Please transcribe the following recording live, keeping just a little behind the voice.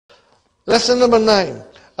Lesson number 9.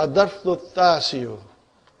 Ad-darsu.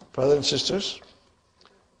 Brothers and sisters,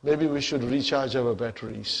 maybe we should recharge our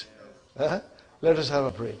batteries. Let us have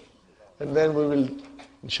a break. And then we will,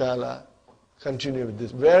 inshallah, continue with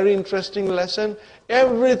this. Very interesting lesson.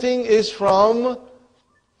 Everything is from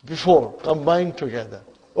before, combined together.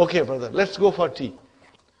 Okay, brother, let's go for tea.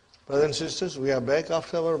 Brothers and sisters, we are back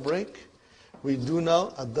after our break. We do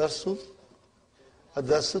now ad-darsu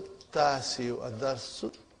tasiu.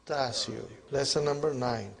 Lesson number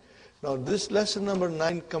 9. Now this lesson number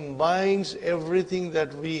 9 combines everything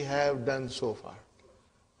that we have done so far.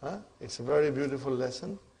 It's a very beautiful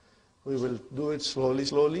lesson. We will do it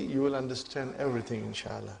slowly. You will understand everything,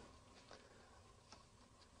 inshallah.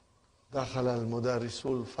 Dakhala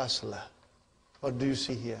al-mudarrisul fasla. What do you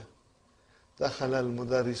see here? Dakhala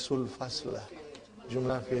al-mudarrisul fasla.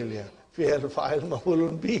 Jumla fi'liya. Fi'al fa'il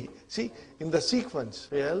maf'ulun bihi. See, in the sequence.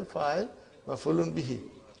 Fi'al fa'il maf'ulun bihi.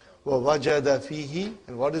 Wa wajada fihi.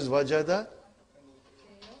 And what is wajada?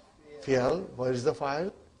 Fi'al. Where is the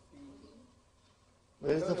fa'il?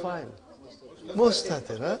 Where is the fa'il?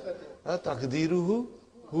 Mustatir. Taqdiruhu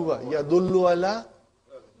huwa. Yadullu ala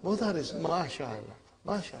mudarris. MashaAllah.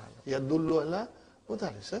 MashaAllah. Yadullu ala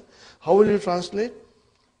mudarris. How will you translate?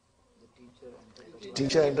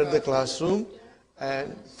 Teacher entered the classroom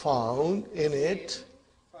and found in it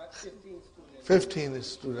 15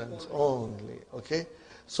 students only. Okay?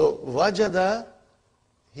 So, wajada,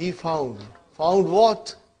 he found. Found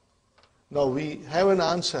what? Now we have an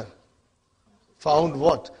answer. Found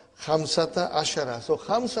what? Khamsata ashara. So,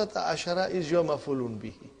 khamsata ashara is your mafulun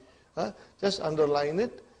bihi. Just underline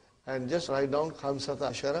it and just write down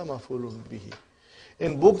khamsata ashara mafulun bihi.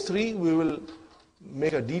 In book 3, we will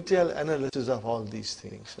make a detailed analysis of all these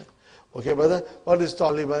things. Okay, brother? What is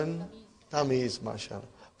Taliban? Tamiz, mashallah.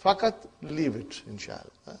 Fakat, leave it,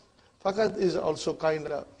 inshallah. Fakat is also kind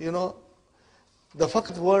of, the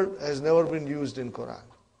fakat word has never been used in Quran.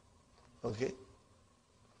 Okay?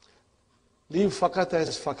 Leave fakat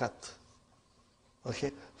as fakat.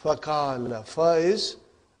 Okay? Fakala. Fa is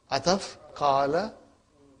ataf. Kala.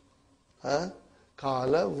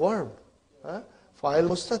 Kala, verb. Fa'il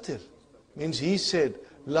mustatir. Means he said,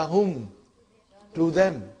 lahum, to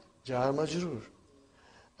them, jar majrur.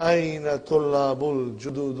 Aina tullabul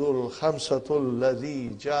jududul khamsatul ladhi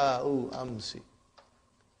ja'u amsi.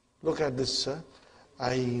 Look at this, sir.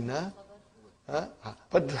 Aina.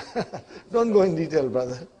 But don't go in detail,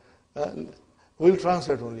 brother. We'll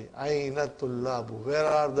translate only. Aina tullabu. Where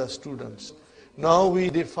are the students? Now we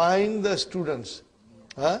define the students.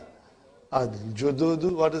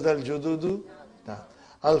 Al-jududu. What is al-jududu?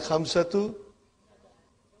 Al-khamsatu,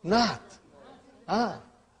 not.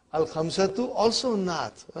 Al-khamsatu, also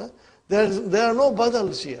not. There are no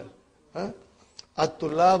badals here.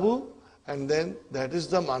 At-tullabu, and then that is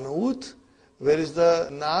the man'ut. Where is the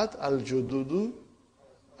not? Al-jududu,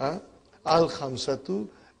 al-khamsatu,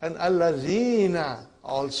 and al-ladhina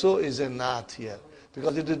also is a not here,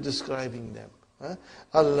 because it is describing them.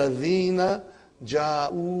 Al-ladhina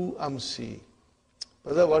ja'u amsi.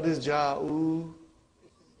 Brother, what is ja'u?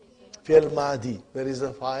 Fi'al Madi. Where is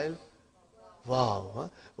the file? Wow.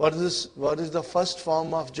 What is the first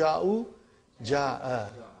form of ja'u? Ja'a.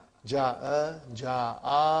 Ja'a,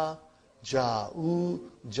 ja'a, ja'u,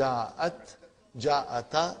 ja'at,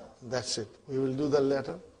 ja'ata. That's it. We will do the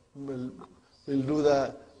letter. We'll do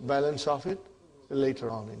the balance of it later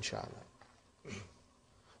on, inshallah.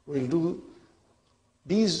 We'll do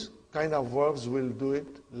these kind of verbs, we'll do it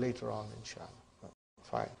later on, inshallah.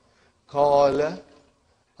 Fine. Qala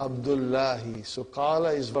Abdullahi. So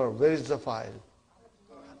qala is verb. Where is the file?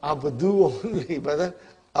 Abdu only, brother.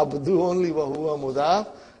 Abdu only, wa huwa mudaf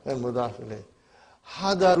and mudaf ilayh.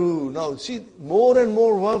 Hadaru. Now see, more and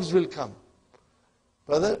more verbs will come.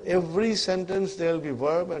 Brother, every sentence there will be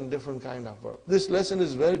verb and different kind of verb. This lesson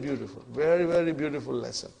is very beautiful. Very, very beautiful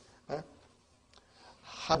lesson.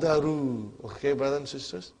 Hadaru. Okay, brothers and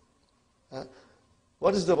sisters?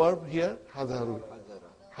 What is the verb here? Hadaru.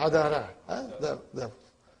 Hadara. The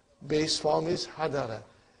base form is hadara.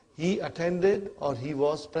 He attended or he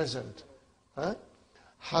was present.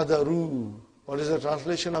 Hadaru. What is the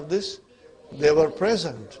translation of this? They were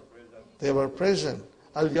present. They were present.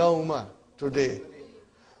 Al-yawma, today.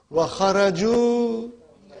 Wa kharaju,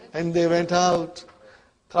 and they went out.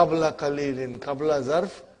 Qabla qalilin. Qabla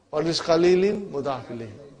zarf. What is qalilin? Mudaf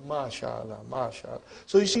ilayh. MashaAllah, MashaAllah.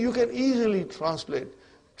 So you see, you can easily translate.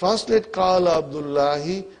 Translate Qala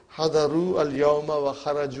Abdullahi Hadaru al-yawma wa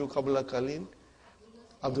kharaju qabla qalil.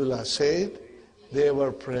 Abdullah said, they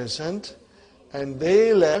were present and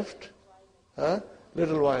they left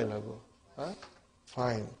little while ago.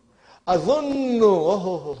 Fine. Adhunnu,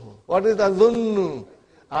 What is azunnu?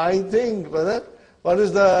 I think, brother. What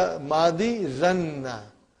is the madi? Zanna.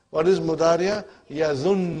 What is mudariya?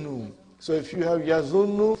 Yazunnu. So if you have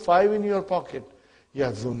yazunnu, 5 in your pocket.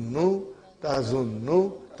 Yazunnu,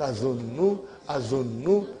 tazunnu, tazunnu,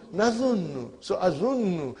 azunnu, nazunnu. So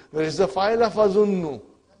azunnu. Where is the file of azunnu?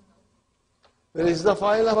 Where is the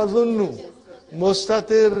file of azunnu?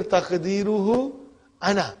 Mustatir taqdiruhu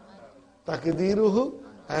ana. Taqdiruhu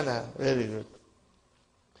ana. Very good.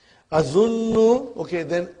 Azunnu, okay,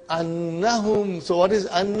 then annahum. So what is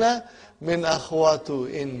anna? Min akhwatu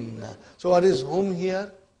inna. So what is hum here?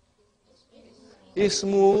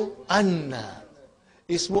 Ismu anna.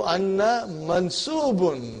 Ismu anna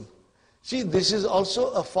mansubun. See, this is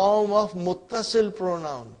also a form of muttasil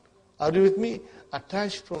pronoun. Are you with me?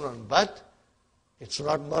 Attached pronoun. But it's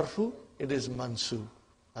not marfu, it is mansub.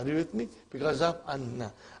 Are you with me? Because of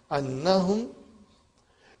anna. Annahum.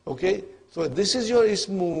 Okay, so this is your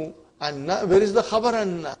ismu anna. Where is the khabar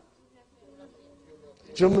anna?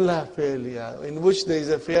 Jumla failure, in which there is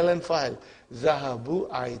a fail and file.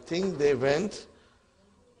 Zahabu, I think they went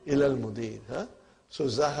ilal mudir. So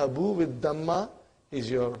zahabu with dhamma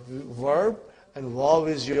is your verb and waw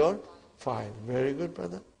is your file. Very good,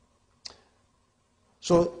 brother.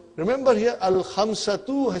 So remember here,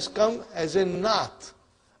 al-khamsatu has come as a naat.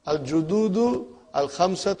 Al-jududu,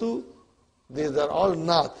 al-khamsatu, these are all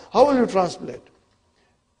naat. How will you translate?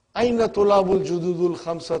 Aina tulabul jududul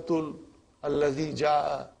khamsatul alladhi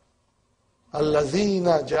ja'a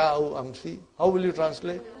alladhina ja'u amsi. How will you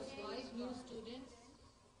translate?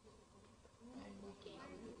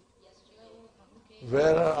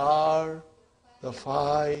 Where are the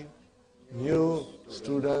 5 new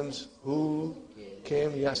students who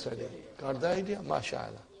came yesterday? Got the idea?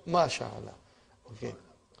 MashaAllah. MashaAllah. Okay.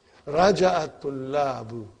 Raja'at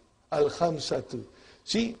tullabu al-khamsatu.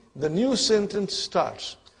 See, the new sentence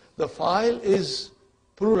starts. The file is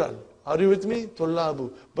plural. Are you with me?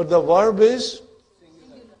 Tullabu. But the verb is?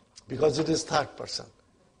 Because it is third person.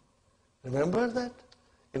 Remember that?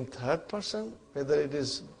 In third person, whether it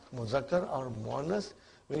is muzakkar or muannath,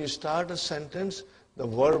 when you start a sentence, the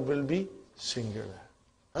verb will be singular.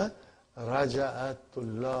 Raja'at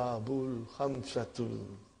tullabul khamsatu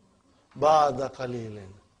ba'da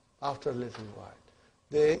qalilin. After a little while,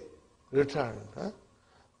 they returned.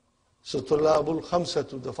 So tullabul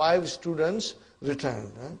khamsatu, the 5 students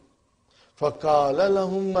returned. فَقَالَ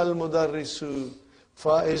لَهُمْ الْمُدَرِّسُ.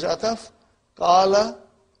 Fa is ataf. Qala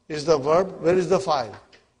is the verb. Where is the file?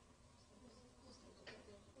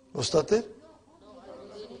 Mustatir?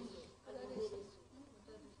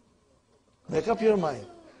 Make up your mind.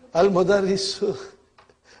 Al-Mudarrisu.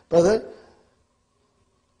 Brother,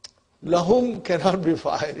 lahum cannot be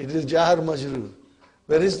file. It is jar majroor.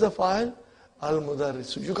 Where is the file?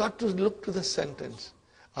 Al-Mudarrisu. You got to look to the sentence.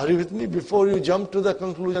 Are you with me? Before you jump to the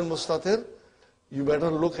conclusion, Mustatir, you better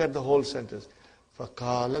look at the whole sentence.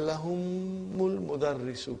 فَقَالَ لَهُمُ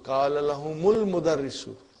الْمُدَرِّسُ قَالَ لَهُمُ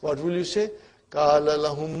الْمُدَرِّسُ. What will you say? قَالَ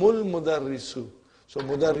لَهُمُ الْمُدَرِّسُ. So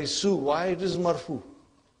mudarrisu, why it is marfu?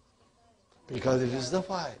 Because it is the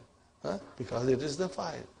file. Because it is the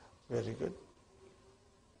file. Very good.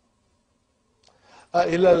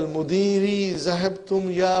 إِلَى الْمُدِيرِ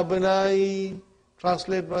ذَهَبْتُمْ يَا بَنَائِ.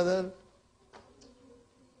 Translate, brother.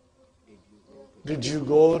 Did you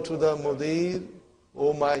go to the mudir,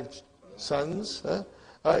 oh my sons? إِلَى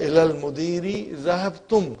الْمُدِيرِ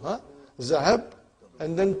ذَهَبْتُمْ. Zahab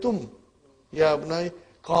and then tum. Ya abnai.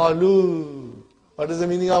 Qalu. What is the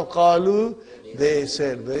meaning of qalu? They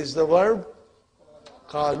said. Where is the verb?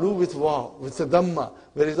 Qalu with waw, with the dhamma.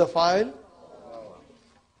 Where is the file?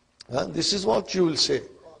 This is what you will say.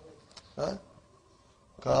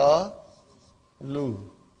 Qalu.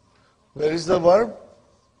 Where is the verb?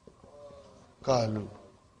 Qalu.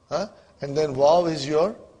 And then waw is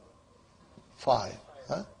your file.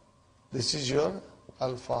 This is your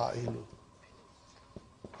al-fa'ilu.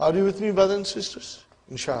 Are you with me, brothers and sisters?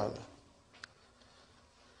 Inshallah.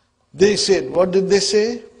 They said, what did they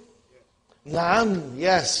say? Naam,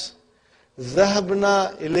 yes.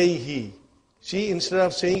 Zahabna ilayhi. See, instead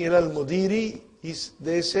of saying ilal mudiri,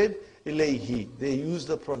 they said ilayhi. They used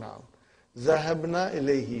the pronoun. Zahabna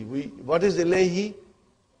ilayhi. What is ilayhi?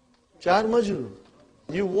 Char majroor.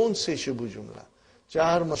 You won't say shubu jumla.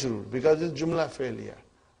 Char majroor, because it's jumla failure.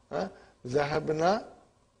 Zahabna,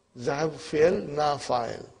 zahab fail, na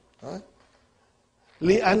fa'il.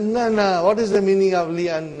 Li'annana. What is the meaning of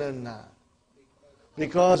li'annana?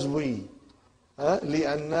 Because we.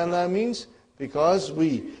 Li'annana means because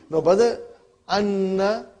we. No, brother,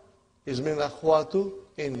 anna is min akhwatu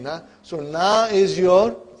inna. So na is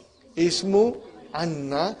your ismu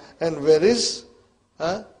anna. And where is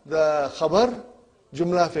the khabar,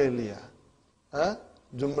 jumla failure.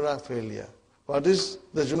 Jumla failure. What is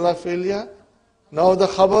the jumla failure? Now the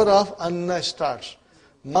khabar of anna starts.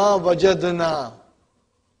 Ma wajadna.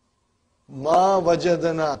 Ma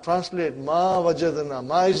wajadna. Translate. Ma wajadna.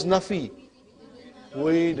 Ma is nafi.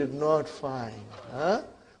 We did not find.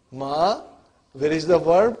 Ma. Where is the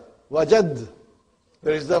verb? Wajad.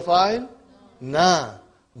 Where is the file? Na.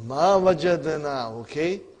 Ma wajadna.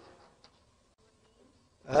 Okay.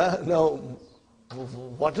 Now,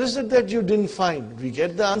 what is it that you didn't find? We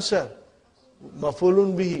get the answer.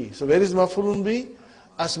 Mafulun bihi. So where is mafulun bihi?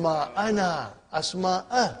 Asma'ana.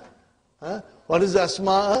 Asma'a. What is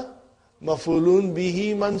asma'a? Mafulun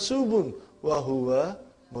bihi mansubun. Wa huwa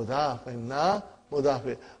mudaf. And na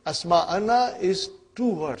mudaf. Asma'ana is two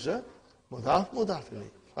words. Mudaf, mudaf.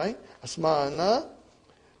 Fine. Asma'ana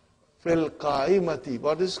fil qa'imati.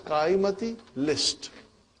 What is qa'imati? List.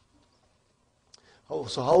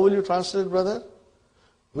 So how will you translate, brother?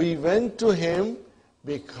 We went to him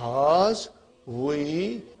because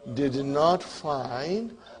we did not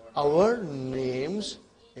find our names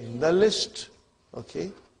in the list. Okay,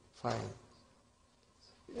 fine.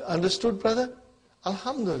 Understood, brother?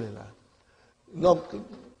 Alhamdulillah. Now,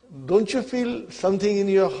 don't you feel something in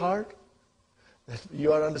your heart that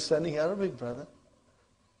you are understanding Arabic, brother?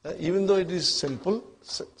 Even though it is simple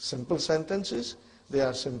sentences, they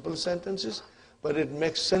are simple sentences, but it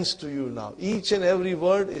makes sense to you now. Each and every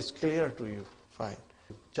word is clear to you. Fine.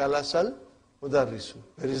 Jalasal mudarrisu.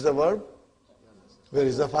 Where is the verb? Where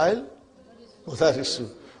is the file? Mudarrisu.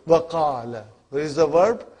 Waqala. Where is the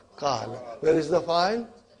verb? Qala. Where is the file?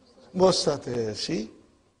 Mustatir. See?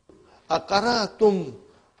 Aqaratum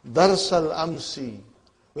darsal amsi.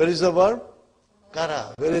 Where is the verb?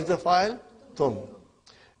 Qara. Where is the file? Tum.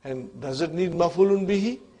 And does it need mafulun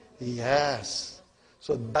bihi? Yes.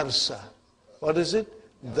 So darsa. What is it?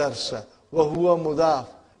 Darsa. Wa huwa mudaf.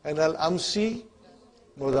 And al-amsi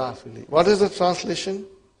mudafili. What is the translation?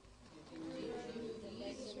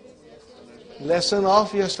 Lesson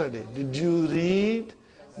of yesterday. Did you read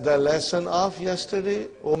the lesson of yesterday,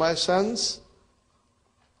 O my sons?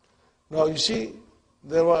 Now you see,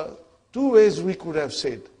 there were two ways we could have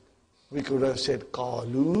said. We could have said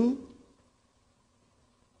qalu,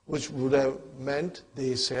 which would have meant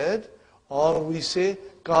they said, or we say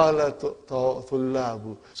qala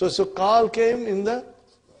tullabu. So qal came in the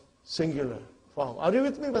singular form. Are you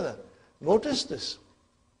with me, brother? Notice this.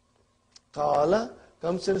 Qala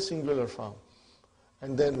comes in singular form.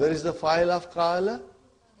 And then where is the file of qala?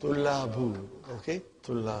 Tullabu. Okay?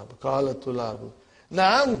 Tullabu. Qala tullabu.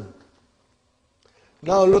 Naam.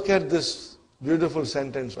 Now look at this beautiful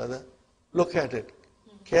sentence, brother. Look at it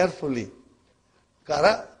carefully.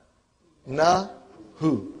 Kara na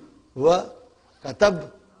hu. Wa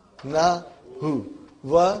katab na hu.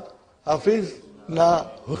 Wa hafiz na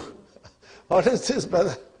hu. What is this,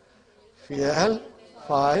 brother? Fi'al,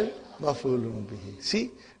 fa'il, maf'ulun bihi.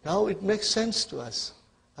 See, now it makes sense to us.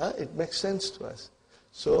 It makes sense to us.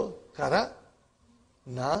 So, kara,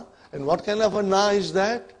 na, and what kind of a na is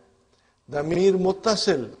that? Damir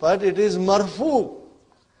muttasil, but it is marfu.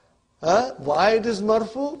 Why it is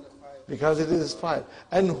marfu? Because it is fa'il.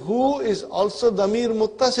 And who is also damir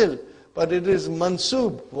muttasil, but it is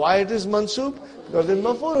mansub. Why it is mansub? Because it is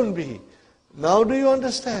maf'ulun bihi. Now do you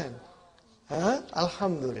understand?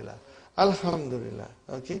 Alhamdulillah. Alhamdulillah.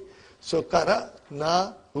 Okay. So kara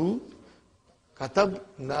na hu, katab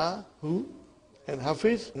na hu, and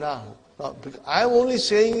hafiz na hu. Now, I am only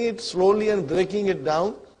saying it slowly and breaking it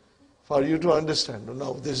down for you to understand.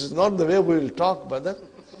 Now, this is not the way we will talk, brother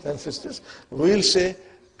and sisters. We will say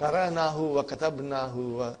kara na hu wa katab na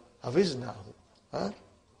hu wa hafiz na hu.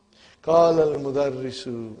 Qala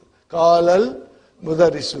al-mudarrisu. Qala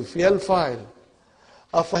al-mudarrisu. Fi'al fa'il.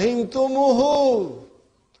 Afahimtumuhu.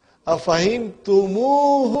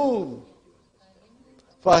 Afahimtumuhu.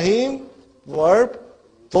 Fahim, verb,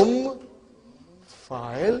 tum,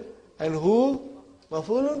 fa'il, and hu,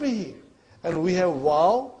 maf'ulun bihi. And we have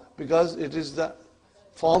waw because it is the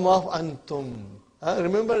form of antum.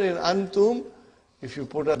 Remember in antum, if you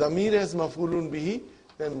put a damir as maf'ulun bihi,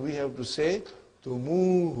 then we have to say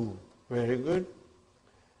tumuhu. Very good.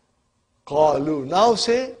 Qalu. Now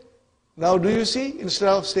say, now do you see? Instead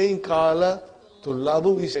of saying qala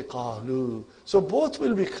tullabu, we say qalu. So both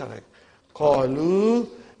will be correct. Qalu,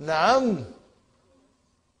 naam.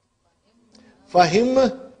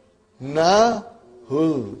 Fahim, na,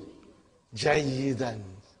 hu. Jayyidan.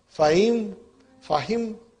 Fahim,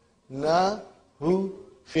 na, hu.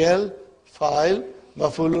 Fi'al, fa'il,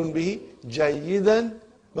 maf'ulun bihi. Jayyidan,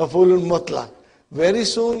 maf'ulun mutlaq. Very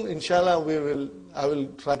soon, inshallah, I will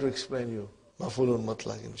try to explain you Mafulun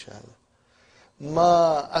mutlaq, inshallah.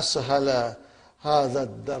 Ma ashala hadha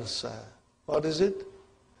darsa. What is it?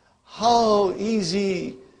 How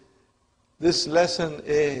easy this lesson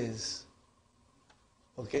is.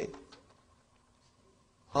 Okay?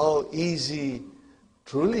 How easy,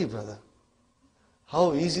 truly, brother.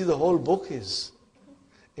 How easy the whole book is.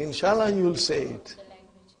 Inshallah, you will say it.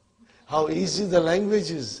 How easy the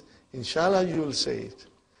language is. Inshallah, you will say it.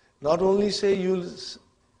 Not only say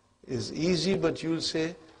is easy, but you will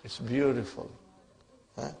say it's beautiful.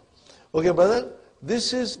 Huh? Okay, brother,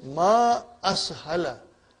 this is ma ashala.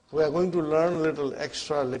 We are going to learn a little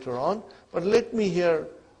extra later on. But let me here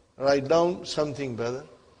write down something, brother.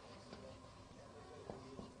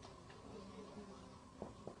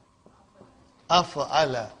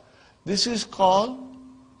 Af'ala. This is called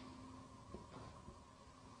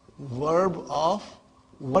verb of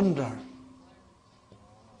wonder.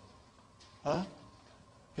 Huh?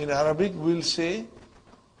 In Arabic, we'll say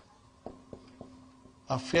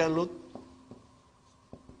afialut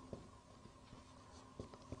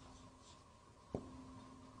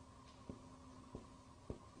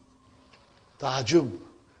ta'jub.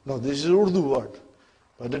 No, this is Urdu word.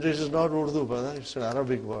 But it is not Urdu, brother. It's an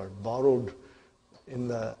Arabic word, borrowed in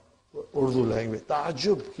the Urdu language.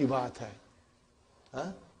 Ta'jub ki baat hai.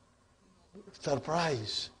 Huh?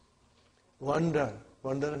 Surprise. Wonder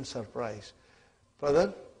and surprise.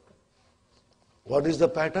 Brother, what is the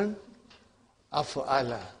pattern?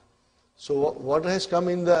 Af'ala. So what has come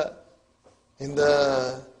in the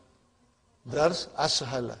dars?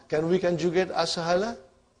 Ashala. Can we conjugate ashala?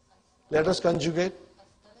 Let us conjugate.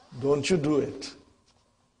 Don't you do it.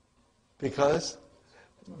 Because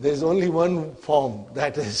there is only one form,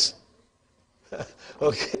 that is.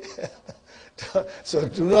 Okay. So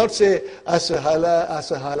do not say asahala,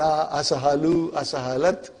 asahala, asahalu,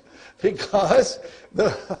 asahalat, because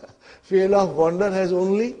the fi'l of wonder has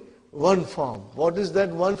only one form. What is that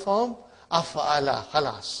one form? Af'ala,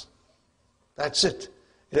 khalas. That's it.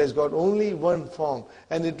 It has got only one form.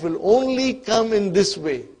 And it will only come in this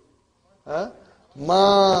way.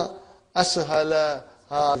 Ma ashala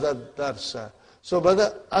hadha darsa. So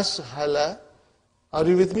brother, ashala, are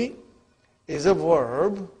you with me? Is a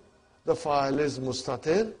verb. The fa'il is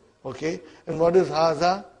mustatir. Okay. And what is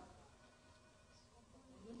hadha?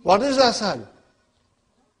 What is ashal?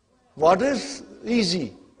 What is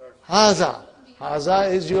easy? Hadha.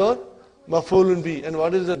 Hadha is your maf'ulun bi. And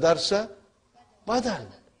what is the darsa? Badal.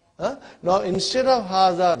 Now instead of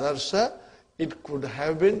hadha darsa, it could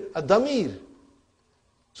have been a damir.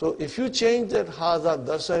 So if you change that hadha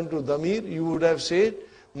darsa into damir, you would have said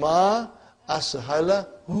ma ashala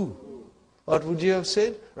hu. What would you have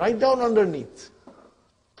said? Write down underneath.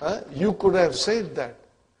 You could have said that.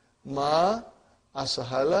 Ma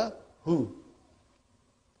ashala hu.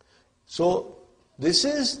 So this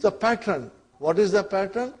is the pattern. What is the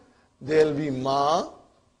pattern? There will be ma,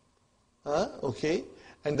 okay,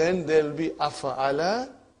 and then there will be af'ala.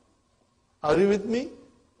 Are you with me?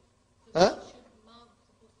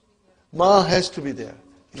 Ma has to be there.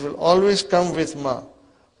 It will always come with ma.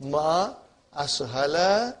 Ma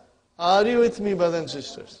ashala. Are you with me, brothers and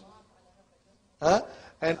sisters?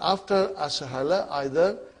 And after ashala,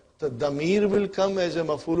 either the damir will come as a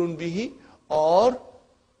maf'ulun bihi or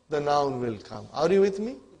the noun will come. Are you with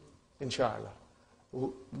me? Inshallah.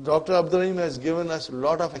 Dr. Abdurrahim has given us a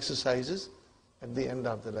lot of exercises at the end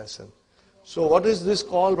of the lesson. So what is this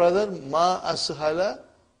called, brother? Ma ashala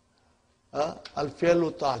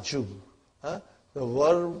al-fi'lu ta'jub. The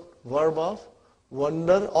verb of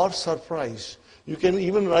wonder or surprise. You can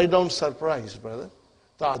even write down surprise, brother.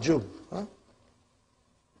 Ta'jub.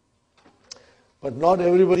 But not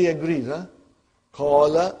everybody agrees.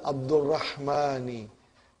 Qala Abdul Rahmani.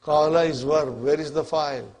 Qala is verb. Where is the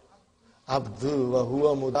file? Abdu wa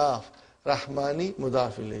huwa mudaf. Rahmani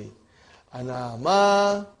mudaf ilayhi. Ana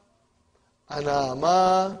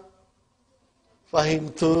ma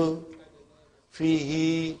fahimtu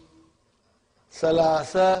fihi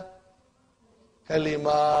salasa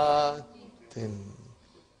kalimatin.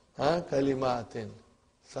 Kalimatin.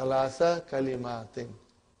 Salasa kalimatin.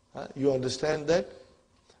 You understand that?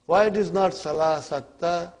 Why it is not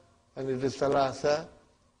salasatta and it is salasa?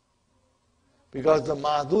 Because the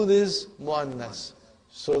ma'dud is muannas.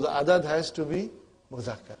 So the adad has to be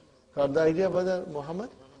muzakkar. Got the idea, brother Muhammad?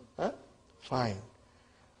 Fine.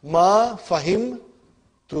 Ma fahim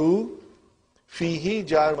tu fihi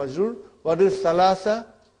jar majrur. What is salasa?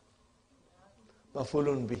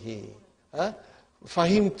 Mafulun bihi.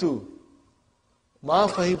 Fahim tu. Ma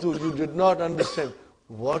fahim tu. You did not understand.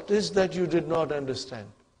 What is that you did not understand?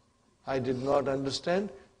 I did not understand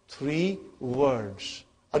 3 words.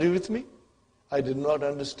 Are you with me? I did not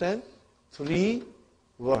understand 3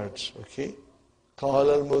 words. Okay.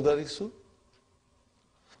 Qala al-mudarisu.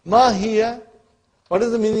 Ma hiya. What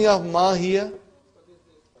is the meaning of ma hiya?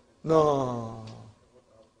 No.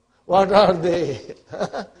 What are they?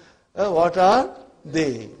 What are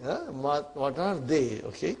they? What are they?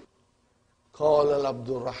 Okay. Qala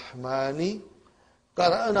al-Abdurrahmani.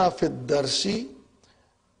 قرأنا في الدرس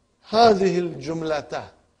هذه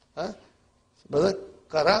الجملة. بدأ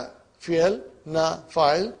قرأ فعل نا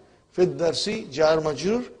فاعل في الدرس جار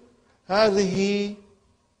مجرور هذه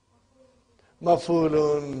مفعول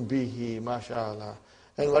به ما شاء الله.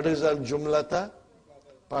 And what is الجملة?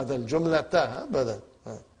 بدل جملة بدل.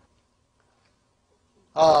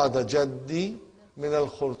 هذا جدي من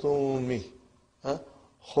الخرطوم.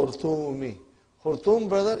 خرطومي. Khartoum,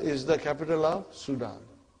 brother, is the capital of Sudan.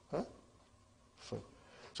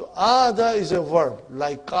 So, ada is a verb,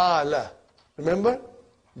 like qala. Remember?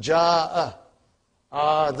 Ja'a.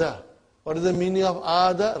 Ada. What is the meaning of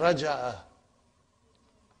ada? Raja'a.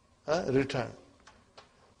 Return.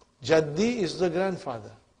 Jaddi is the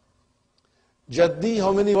grandfather. Jaddi,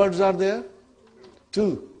 how many words are there?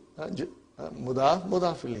 2. Mudaf,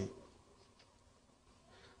 mudaf ilayh.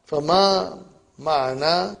 فما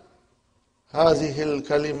معنى هذه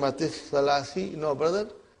الكلمة الثلاثي. No, brother.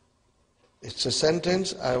 It's a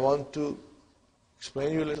sentence. I want to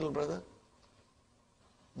explain you a little, brother.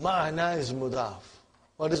 Ma'ana is mudaf.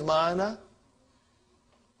 What is ma'ana?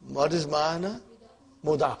 What is ma'ana?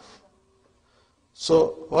 Mudaf.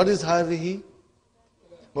 So, what is هذه?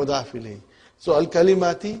 Mudaf ilayh. So,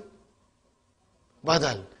 al-kalimati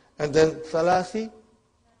badal. And then thalathi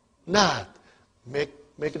naat. Make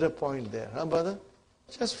it a point there, brother?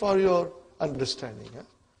 Just for your understanding.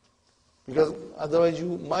 Because otherwise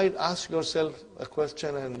you might ask yourself a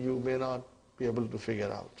question and you may not be able to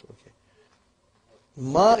figure out. Okay.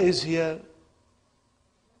 Ma is here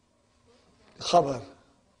khabar.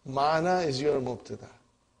 Ma'ana is your mubtada.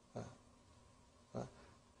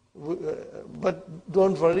 But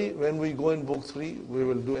don't worry, when we go in book 3, we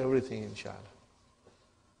will do everything inshallah.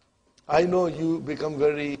 I know you become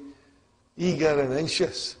very eager and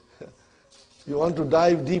anxious. You want to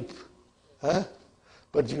dive deep.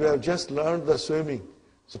 But you have just learned the swimming.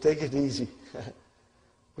 So take it easy.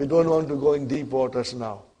 We don't want to go in deep waters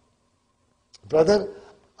now. Brother,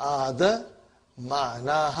 ada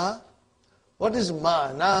ma'naha. What is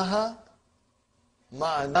ma'naha?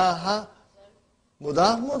 Ma'naha.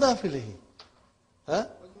 Mudaf ilayhi.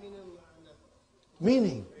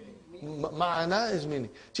 Meaning. Ma'ana is meaning.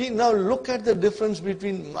 See, now look at the difference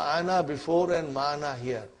between ma'ana before and ma'ana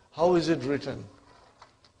here. How is it written?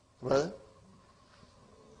 Brother?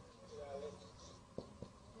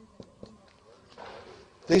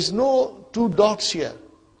 There is no 2 dots here.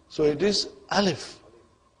 So it is alif.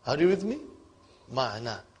 Are you with me?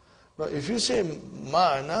 Ma'ana. Now if you say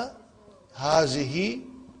ma'ana, hazihi,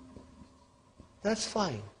 that's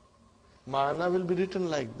fine. Ma'ana will be written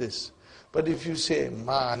like this. But if you say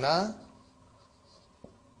ma'ana,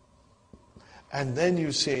 and then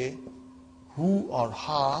you say hu or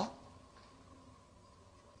ha,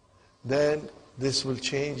 then this will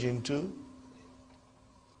change into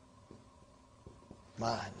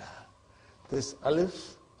ma'ana. This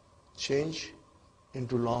alif change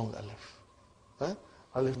into long alif.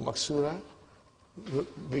 Alif maksura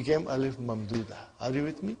became alif mamduda. Are you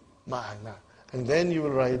with me? Ma'ana. And then you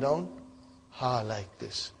will write down ha like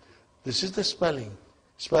this. This is the spelling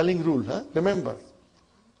rule. Remember,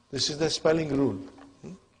 this is the spelling rule.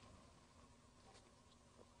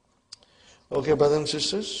 Okay, brothers and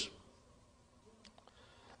sisters.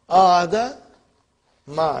 Aada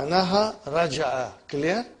ma'naha raja'a.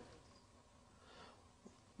 Clear?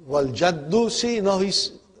 Wal jaddu. See, now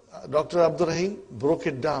Dr. Abdul Rahim broke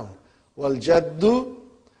it down. Wal jaddu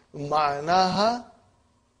ma'naha.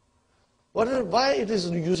 Why it is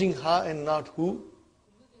using ha and not hu?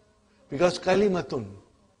 Because kalimatun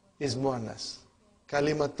is muannas.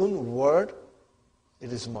 Kalimatun, word,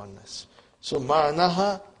 it is muannas. So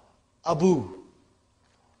ma'naha abu.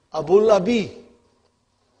 Abul abi.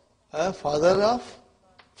 Father of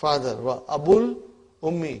father. Wa abul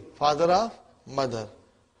ummi. Father of mother.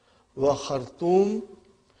 Wa khartoum.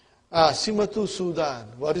 Asimatu Sudan.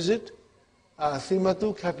 What is it?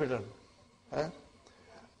 Asimatu capital.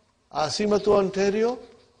 Asimatu Ontario.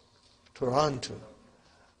 Toronto.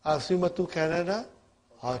 Asimatu Canada,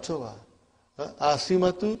 Ottawa.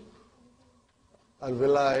 Asimatu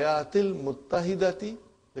Al-Wilayatil Muttahidati,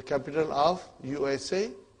 the capital of USA,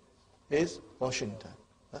 is Washington.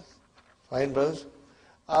 Fine, brothers.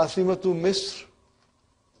 Asimatu Misr,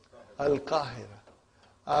 Al-Qahira.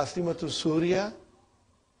 Asimatu Syria,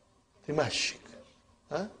 Dimashq.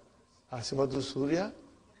 Huh? Asimatu Surya,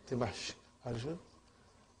 Dimashq. Are you sure?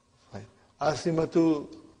 Fine. Asimatul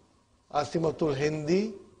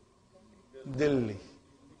Hindi, Delhi,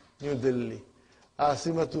 New Delhi.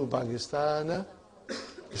 Asimatu Pakistan,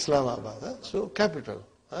 Islamabad. Huh? So capital.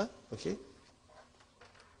 Huh? Okay.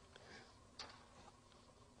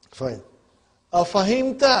 Fine.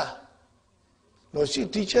 Fahimta. Now see,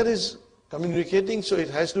 teacher is communicating, so it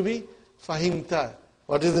has to be fahimta.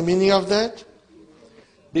 What is the meaning of that?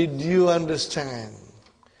 Did you understand?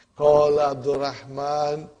 Qala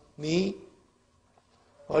Abdurrahmani.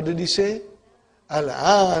 What did he say?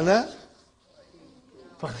 Al-ana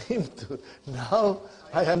fahimtu. Now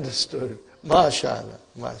I understood. MashaAllah.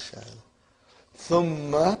 MashaAllah.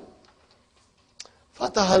 Thumma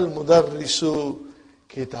fataha al-mudarrisu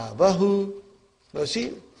kitabahu. Now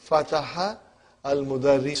see, fataha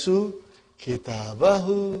al-mudarrisu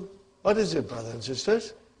kitabahu. What is it, brothers and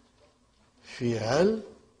sisters? Fi'al,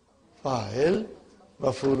 fa'il,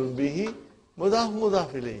 maf'ulun bihi, mudaf,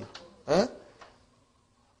 mudaf ilayhi.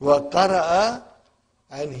 Wa qara'a,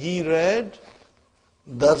 and he read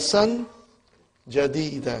darsan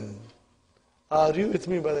jadidan. Are you with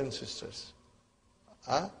me, brothers and sisters?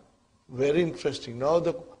 Very interesting. Now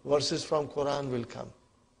the verses from Quran will come.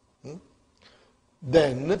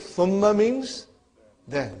 Then, thumma means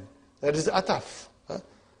then. That is ataf.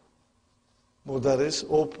 Mudarris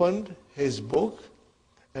opened his book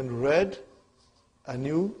and read a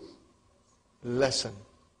new lesson.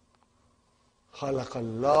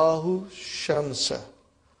 Khalaqallahu shamsa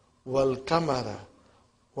wal kamara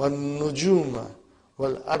wal nujuma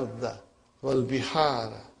wal arda wal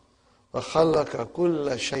bihara wa khalaqa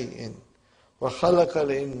kulla shay'in wa khalaqa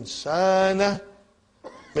al-insana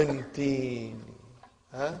min teen.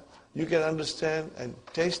 You can understand and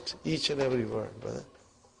taste each and every word, brother.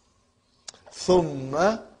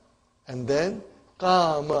 Thumma, and then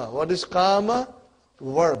qama. What is qama?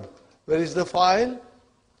 Verb. Where is the file?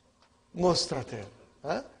 Mustatir.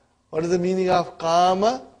 What is the meaning of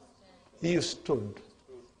qama? He stood.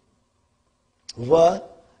 Wa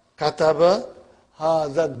kataba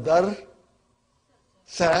hadha dar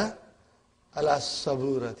sa ala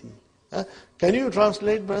saburati. Can you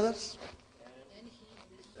translate, brothers?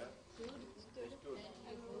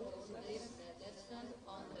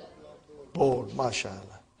 Board,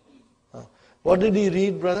 mashallah. What did he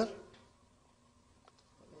read, brother?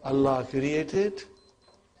 Allah created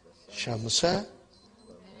Shamsa,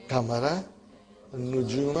 Kamara,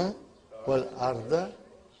 Nujuma, wal Arda,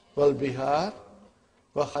 wal Bihar,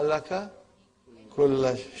 wa khalaqa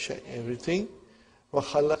kulla shay, everything, wa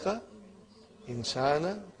khalaqa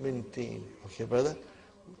insana min teen. Okay, brother?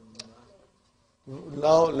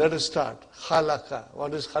 Now let us start. Khalaqa.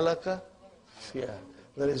 What is khalaqa? Fear.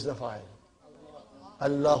 Where is the file?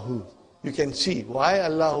 Allahu. You can see why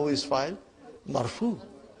Allahu is file? Marfu.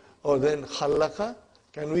 Or then khalaqa.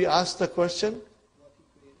 Can we ask the question?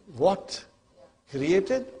 What?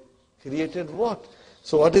 Created? Created what?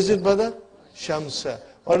 So what is it, brother? Shamsa.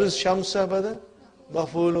 What is Shamsa, brother?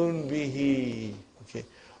 Mafulun bihi. Okay.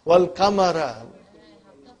 Wal kamara.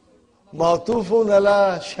 Ma'tufun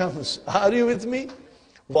ala shams. Are you with me?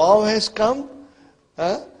 Waw has come.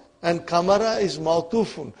 And kamara is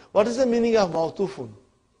ma'tufun. What is the meaning of ma'tufun?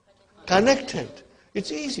 Connected.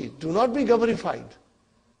 It's easy. Do not be gabrified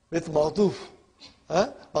with ma'tuf.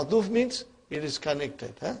 Ma'tuf means it is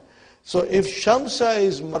connected. So if Shamsa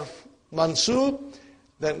is mansub,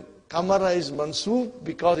 then kamara is mansub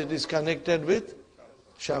because it is connected with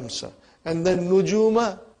Shamsa. And then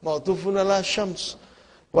nujuma, ma'tufun ala shams.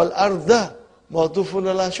 Wal arda, ma'tufun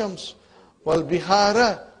ala shams. Wal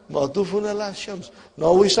bihara, ma'tufun ala shams.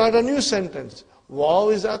 Now we start a new sentence. Waw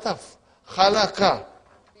is ataf. Khalaqa.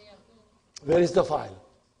 Where is the file?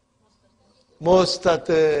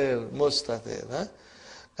 Mustatir. Mustatir.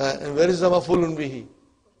 And where is the mafulun bihi?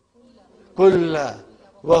 Kulla.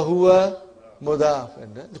 Wa huwa mudaf.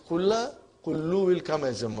 And kulla, kullu will come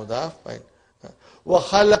as a mudaf. Fine. Wa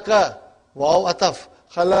khalaqa. Waw ataf.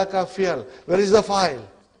 Khalaqa fi'al. Where is the file?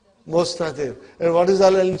 Mustatir. And what is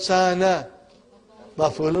al-insana?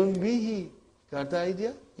 Mafulun bihi. Got the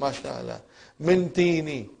idea? MashaAllah. Min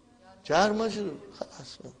teeni. Char majrur.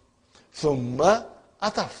 Thumma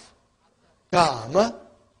ataf. Kama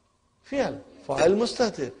fi'al. Fa'il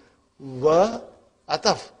mustatir. Wa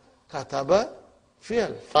ataf. Kataba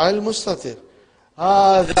fi'al. Fa'il mustatir.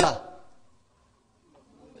 Hadha.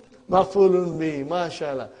 Mafulun bihi.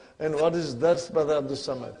 MashaAllah. And what is dars, brother Abdul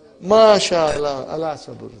Samad? MashaAllah. Allah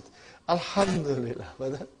saburat. Alhamdulillah,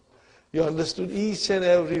 brother. You understood each and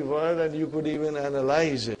every word and you could even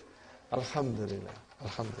analyze it. Alhamdulillah.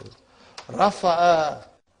 Alhamdulillah. Rafa'a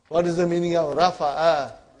What is the meaning of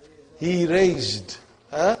rafa'a? He raised.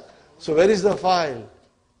 Huh? So where is the file?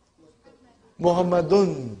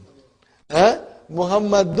 Muhammadun. Huh?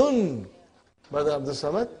 Muhammadun. Brother Abdul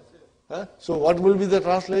Samad. Huh? So what will be the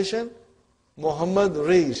translation? Muhammad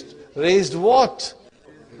raised. Raised what?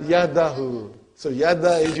 Yadahu. So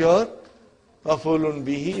yada is your mafulun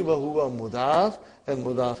bihi wa huwa mudaf and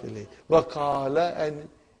mudaf ilayh. Wa qala, and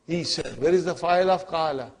he said. Where is the file of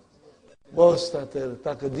qala? Mustatir.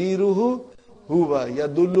 Taqdiruhu huwa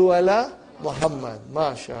yadullu ala Muhammad.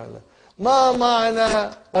 MashaAllah. Ma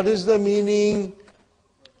ma'ana. What is the meaning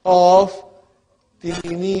of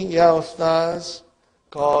tini ya ustaz?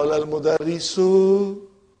 Qala al-mudarrisu.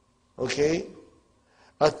 Okay.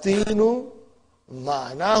 Atinu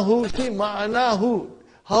ma'nahu. See ma'nahu.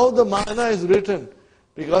 How the ma'na is written?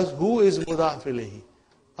 Because who is mudaf ilayhi?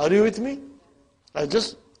 Are you with me? I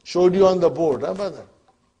just showed you on the board, brother.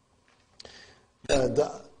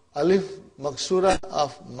 The alif maksura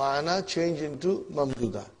of ma'na change into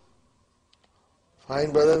mamduda.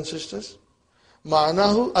 Fine, brothers and sisters.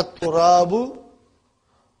 Ma'nahu at-turabu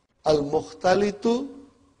al-mukhtalitu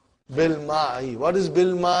bil-ma'i. What is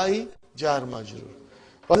bil-ma'i? Jar majrur.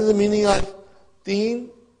 What is the meaning of teen?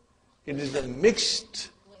 It is a mixed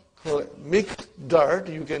dirt,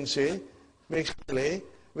 you can say, mixed clay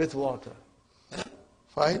with water.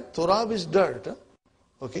 Fine. Turab is dirt.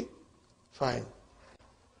 Okay. Fine.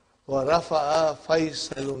 Wa rafa'a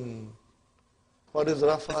faisalun. What is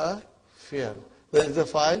rafa'a? Fear. Where is the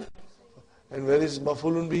file? And where is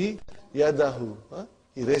mafulun bihi? Yadahu.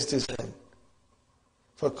 He raised his hand.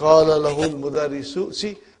 فَقَالَ لَهُ الْمُدَرِّسُ.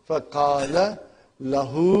 See, فَقَالَ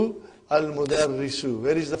لَهُ الْمُدَرِّسُ.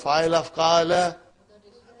 Where is the file of قَالَ?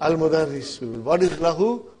 Al-Mudarrisu. What is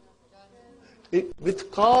lahu? With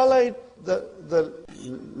qala, the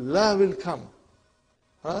la will come.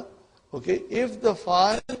 Okay, if the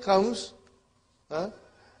file comes,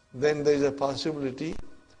 then there is a possibility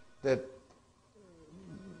that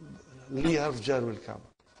li harf jar will come.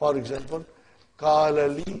 For example, qala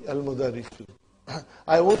li al-mudarrisu.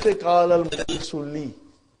 I won't say qala al-mudarrisu li.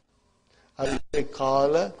 I will say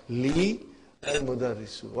qala li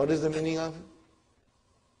al-mudarrisu. What is the meaning of it?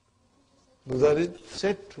 Mudarris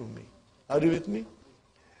said to me. Are you with me?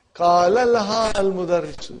 Qala laha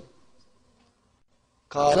al-mudarrisu.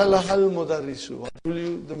 Qala laha al-mudarrisu. What will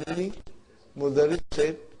you, the meaning? Mudarris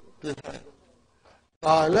said to her.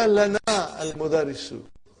 Qala lana al-mudarrisu.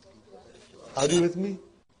 Are you with me?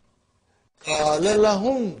 Qala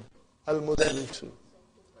lahum al-mudarrisu.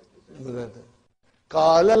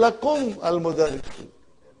 Qala lakum al-mudarrisu.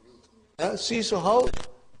 See, so how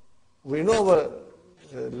we know our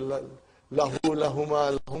lahu,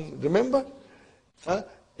 lahuma, lahum. Remember?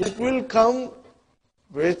 It will come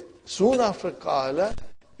with soon after qala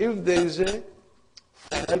if there is a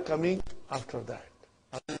file coming after that.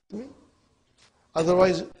 Are you with me?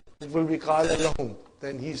 Otherwise, it will be qala lahum.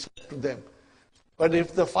 Then he said to them. But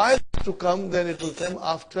if the file is to come, then it will come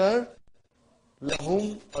after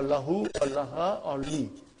lahum or lahu or laha or li.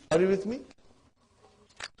 Are you with me?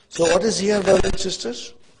 So what is here, brothers and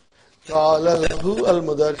sisters? قال له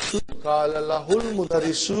المدرس قال له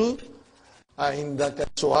المدرس عندك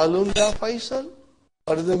سؤال يا فيصل.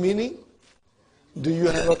 What is the meaning? Do you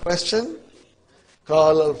have a question?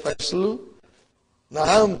 قال الفيصل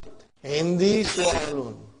نعم عندي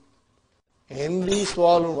سؤال. عندي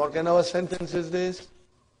سؤال. What kind of a sentence is this?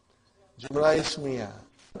 جملة اسمية.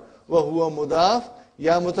 وهو مضاف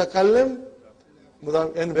يا متكلم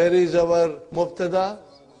مضاف. And where is our مبتدا?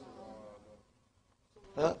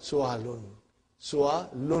 Su'alun.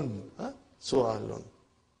 Su'alun. Su'alun.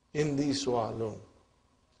 Indi su'alun.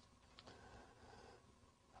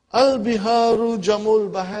 Al-biharu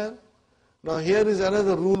jamul bahar. Now here is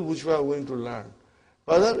another rule which we are going to learn.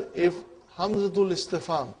 Brother, if Hamzatul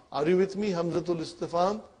Istifham, are you with me? Hamzatul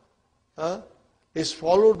Istifham is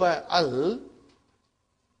followed by al.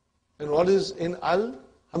 And what is in al?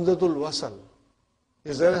 Hamzatul Wasal.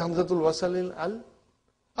 Is there a Hamzatul Wasal in al?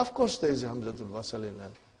 Of course there is a Hamzatul Wasal in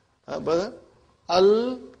al. Brother,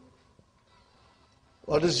 al,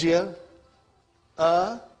 what is here?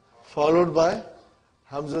 Followed by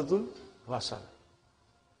Hamzatul Wasal.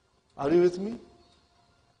 Are you with me?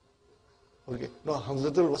 Okay. No,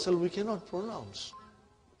 Hamzatul Wasal we cannot pronounce.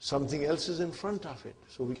 Something else is in front of it.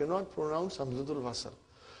 So we cannot pronounce Hamzatul Wasal.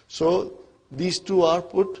 So these two are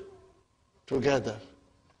put together.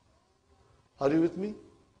 Are you with me?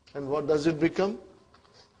 And what does it become?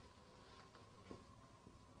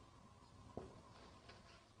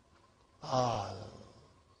 Al.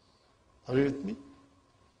 Are you with me?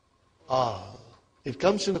 Al. It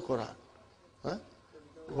comes in the Quran.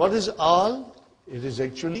 What is al? It is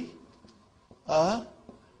actually A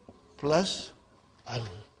plus Al.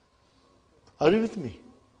 Are you with me?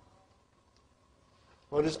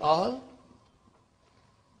 What is Al?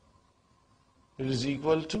 It is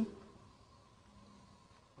equal to,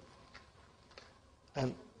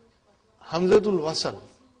 and Hamzatul Wasal.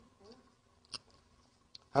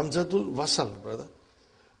 Hamzatul Wasal, brother.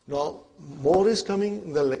 Now, more is coming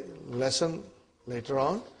in the lesson later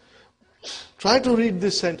on. Try to read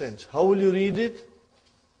this sentence. How will you read it?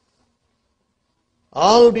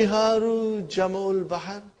 Al biharu jamul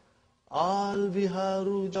bahar. Al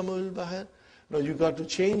biharu jamul bahar. Now you got to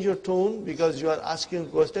change your tone because you are asking a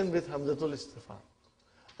question with Hamzatul Istifham.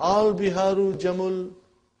 Al biharu jamul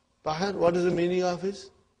bahar. What is the meaning of it?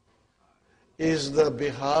 Is the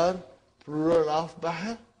bihar plural of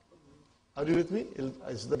bahar? Are you with me?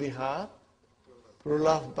 Is the bihar plural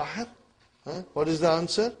of bahar? What is the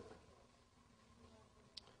answer?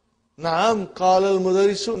 Naam qala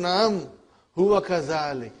al-mudarisu. Naam huwa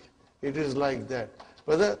kazalik. It is like that.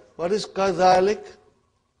 Brother, what is kazalik?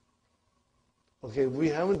 Okay, we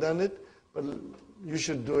haven't done it, but you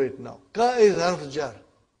should do it now. Ka is harf jar.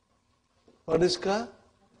 What is ka?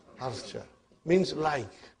 Harf jar. Means like.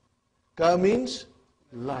 Ka means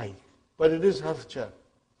like. But it is harf jar.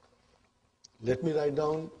 Let me write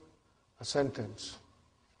down a sentence.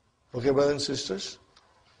 Okay, brothers and sisters?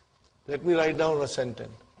 Let me write down a sentence.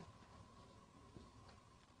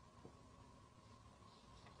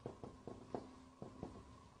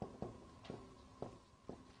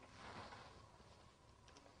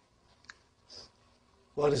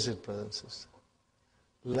 What is it, brothers and sisters?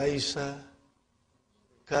 Laisa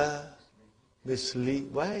ka misli.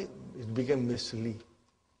 Why it became misli?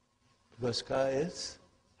 Because ka is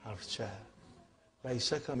harf jar.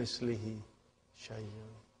 Laisa ka mislihi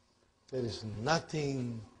shayyun. There is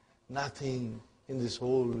nothing in this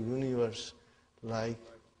whole universe like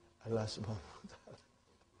Allah subhanahu wa ta'ala.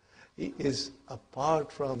 He is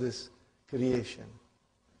apart from this creation.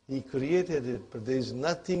 He created it, but there is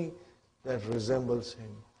nothing that resembles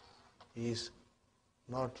him. He is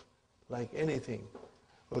not like anything.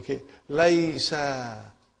 Okay. Laisa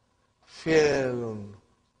fi'lun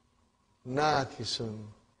nakisun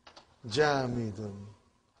jamidun.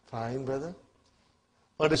 Fine, brother?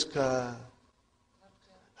 What is ka?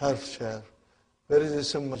 Harf jar. Where is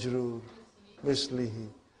ism majroor? Mislihi.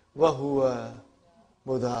 Wahuwa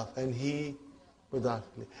mudaf. And he mudaf.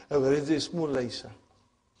 Where is the ismul laisa?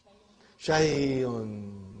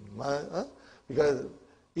 Shay'un. Because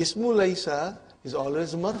ismul laisa is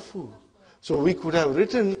always marfu. So we could have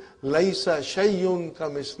written laisa shayyun ka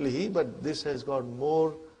mislihi, but this has got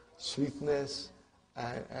more sweetness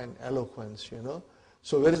and eloquence, you know.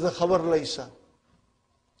 So where is the khabar laisa?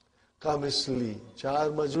 Ka misli. Jar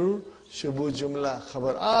majroor, shubu jumla,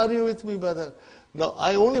 khabar. Are you with me, brother? Now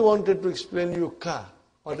I only wanted to explain you ka.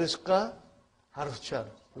 What is ka? Harf jar.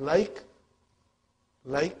 Like.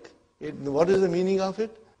 What is the meaning of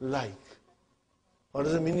it? Like. What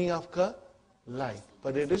is the meaning of ka? Like.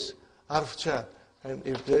 But it is harf jar. And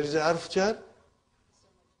if there is a harf jar,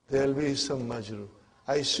 there will be some majroor.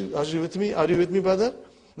 Are you with me? Are you with me, brother?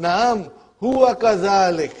 Naam, huwa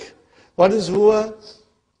kazalik. What is huwa?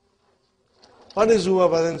 What is huwa,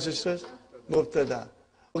 brothers and sisters? Mubtada.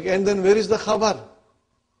 Okay, and then where is the khabar?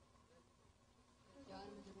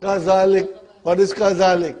 Kazalik. What is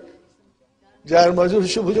kazalik? Jar majroor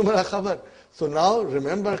shubu jumla khabar. So now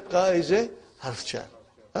remember, ka is a harf jar.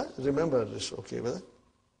 Remember this, okay, brother?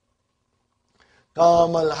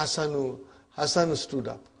 Qama al-Hasanu. Hasan stood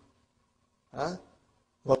up.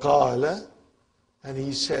 Waqala, and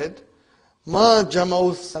he said, Ma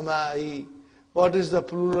jama'u samai. What is the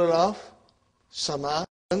plural of sama?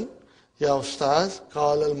 Ya Ustaz,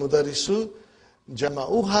 qala al-Mudarisu,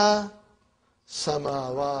 jama'uha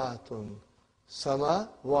samawatun.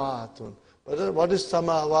 Samawatun. What is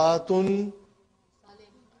samawatun?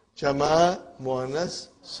 Jama' muannas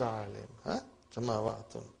salim.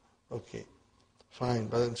 Samawatun. Okay. Fine,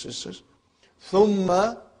 brothers and sisters.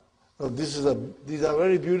 Thumma. These are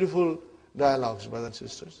very beautiful dialogues, brothers and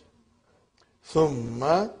sisters.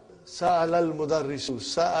 Thumma sa'ala al-mudarrisu.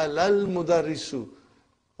 Sa'ala al-mudarrisu.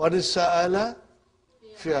 What is sa'ala?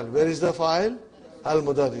 Fi'al. Where is the fa'il?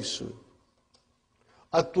 Al-mudarrisu.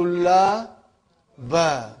 Atulla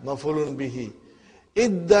ba mafulun bihi.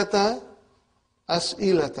 Iddata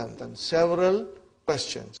as'ilatan. Several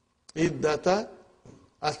questions. Iddata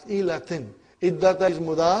as'ilatin. Iddata is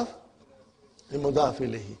mudaf. Mudaf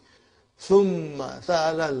ilayhi. ثم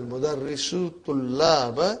سأل المدرس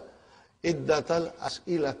طلاب عدة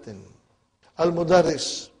الأسئلة.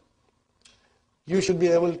 Al-Mudarris. You should be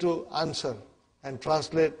able to answer and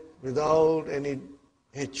translate without any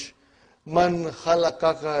hitch. Man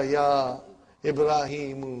khalaqaka ya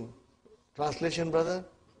Ibrahimu. Translation, brother?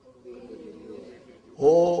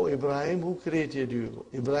 Oh, Ibrahim, who created you?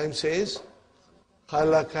 Ibrahim says,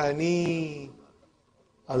 Khalaqani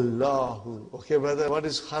Allahu. Okay, brother, what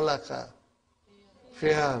is khalaqa?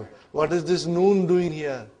 Fi'al. What is this noon doing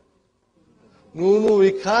here? Nunu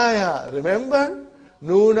vikaya. Remember?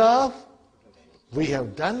 Noon of? We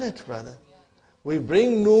have done it, brother. We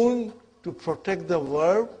bring noon to protect the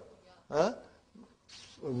verb.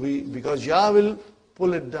 Because Yah will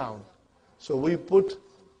pull it down. So we put,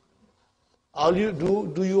 all you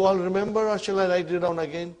do you all remember, or shall I write it down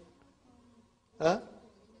again?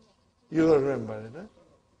 You will remember it.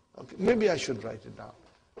 Okay, maybe I should write it down.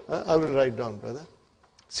 I will write down, brother.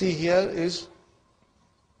 See, here is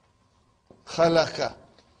khalaqa.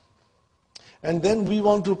 And then we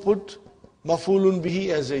want to put mafulun bihi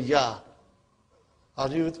as a ya. Are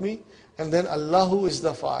you with me? And then Allahu is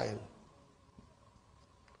the fa'il.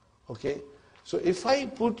 Okay? So if I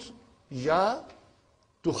put ya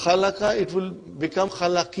to khalaqa, it will become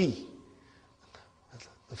khalaqi.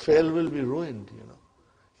 The fa'il will be ruined, you know.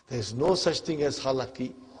 There's no such thing as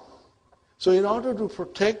khalaqi. So in order to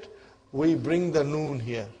protect, we bring the noon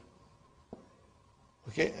here.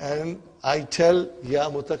 Okay? And I tell ya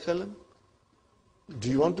mutakallim, do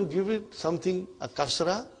you want to give it something, a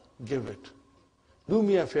kasra? Give it. Do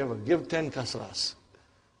me a favor, give 10 kasras.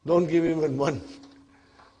 Don't give even one.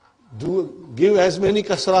 Give as many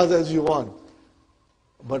kasras as you want.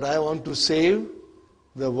 But I want to save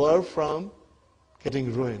the verb from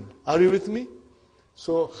getting ruined. Are you with me?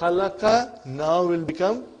 So khalaqa now will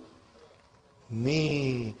become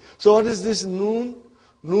ni. So what is this noon?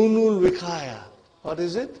 Noonul vikaya. What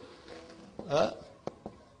is it?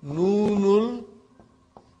 Noonul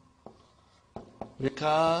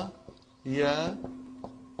vikayati.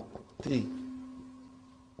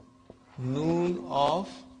 Noon of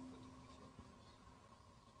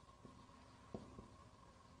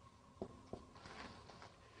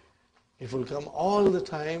it will come all the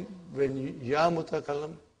time when ya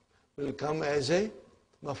mutakallam will come as a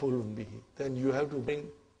mafulun bihi. Then you have to bring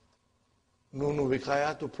nunu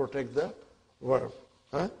vikaya to protect the verb.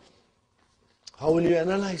 How will you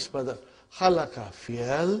analyze, brother? Khalaqa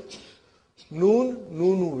fi'al,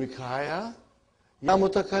 nunu vikaya, ya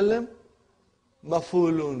mutakallim,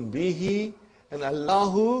 mafulun bihi, and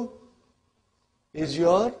Allahu is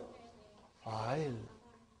your fa'il.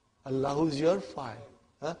 Allahu is your fa'il.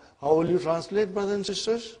 How will you translate, brothers and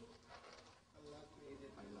sisters?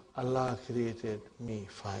 Allah created me.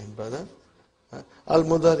 Fine, brother.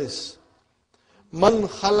 Al-Mudaris. Man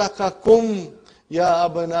khalaqakum ya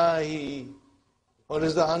abnahi. What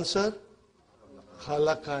is the answer?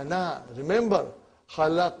 Khalaqana. Remember,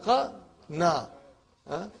 khalaqana.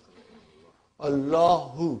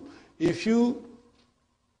 Allahu. If you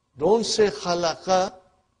don't say khalaqa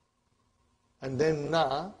and then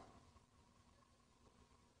na,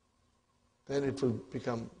 then it will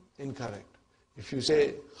become incorrect. If you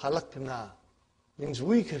say khalaqna, means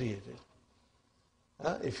we created.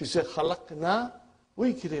 If you say khalaqna,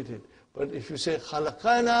 we created. But if you say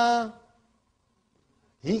khalaqana,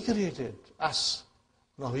 He created us.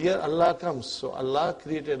 Now here Allah comes, so Allah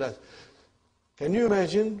created us. Can you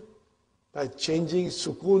imagine by changing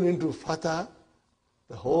sukoon into fatah,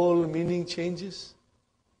 the whole meaning changes?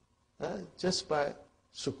 Just by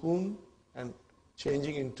sukoon and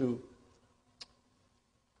changing into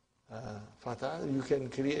fatah, you can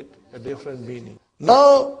create a different meaning.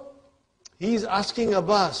 Now, he is asking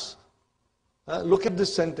Abbas, look at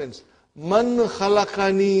this sentence, Man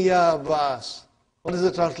khalaqani ya Abbas. What is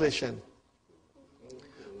the translation?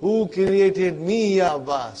 Who created me, ya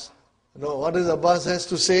Abbas? No, what does Abbas has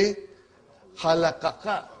to say?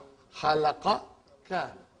 Khalaqaka,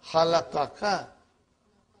 khalaqaka, khalaqaka.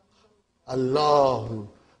 Allahu,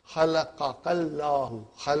 khalaqakallahu,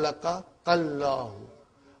 khalaqakallahu.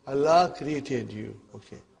 Allah created you.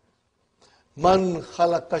 Okay. Man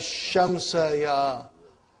khalaqa shamsa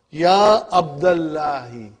ya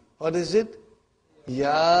Abdullahi. What is it?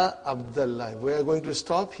 Ya Abdullah. We are going to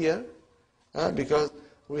stop here because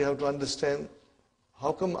we have to understand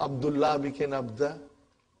how come Abdullah became Abda.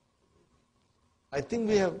 I think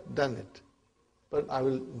we have done it, but I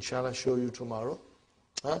will inshallah show you tomorrow.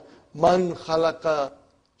 Man khalaqa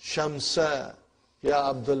shamsa ya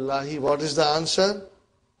Abdullahi. What is the answer?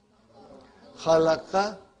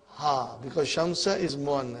 Khalaqaha, because Shamsa is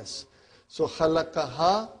muannas. So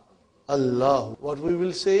khalaqaha Allah. What we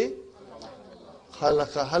will say?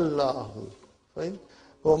 Khalaqaha Allahu. Fine.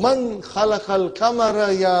 وَمَنْ خَلَقَ الْقَمَرَ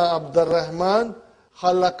يَا عَبْدَ الرَّحْمَنِ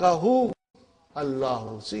خَلَقَهُ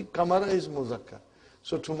Allahu. See, kamara is muzakkar.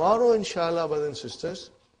 So tomorrow, inshallah, brothers and sisters,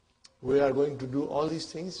 we are going to do all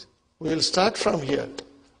these things. We will start from here,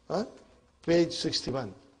 page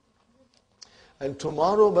 61. And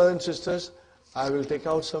tomorrow, brothers and sisters, I will take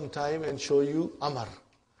out some time and show you Amar,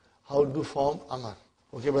 how to form Amar.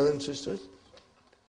 Okay, brothers and sisters?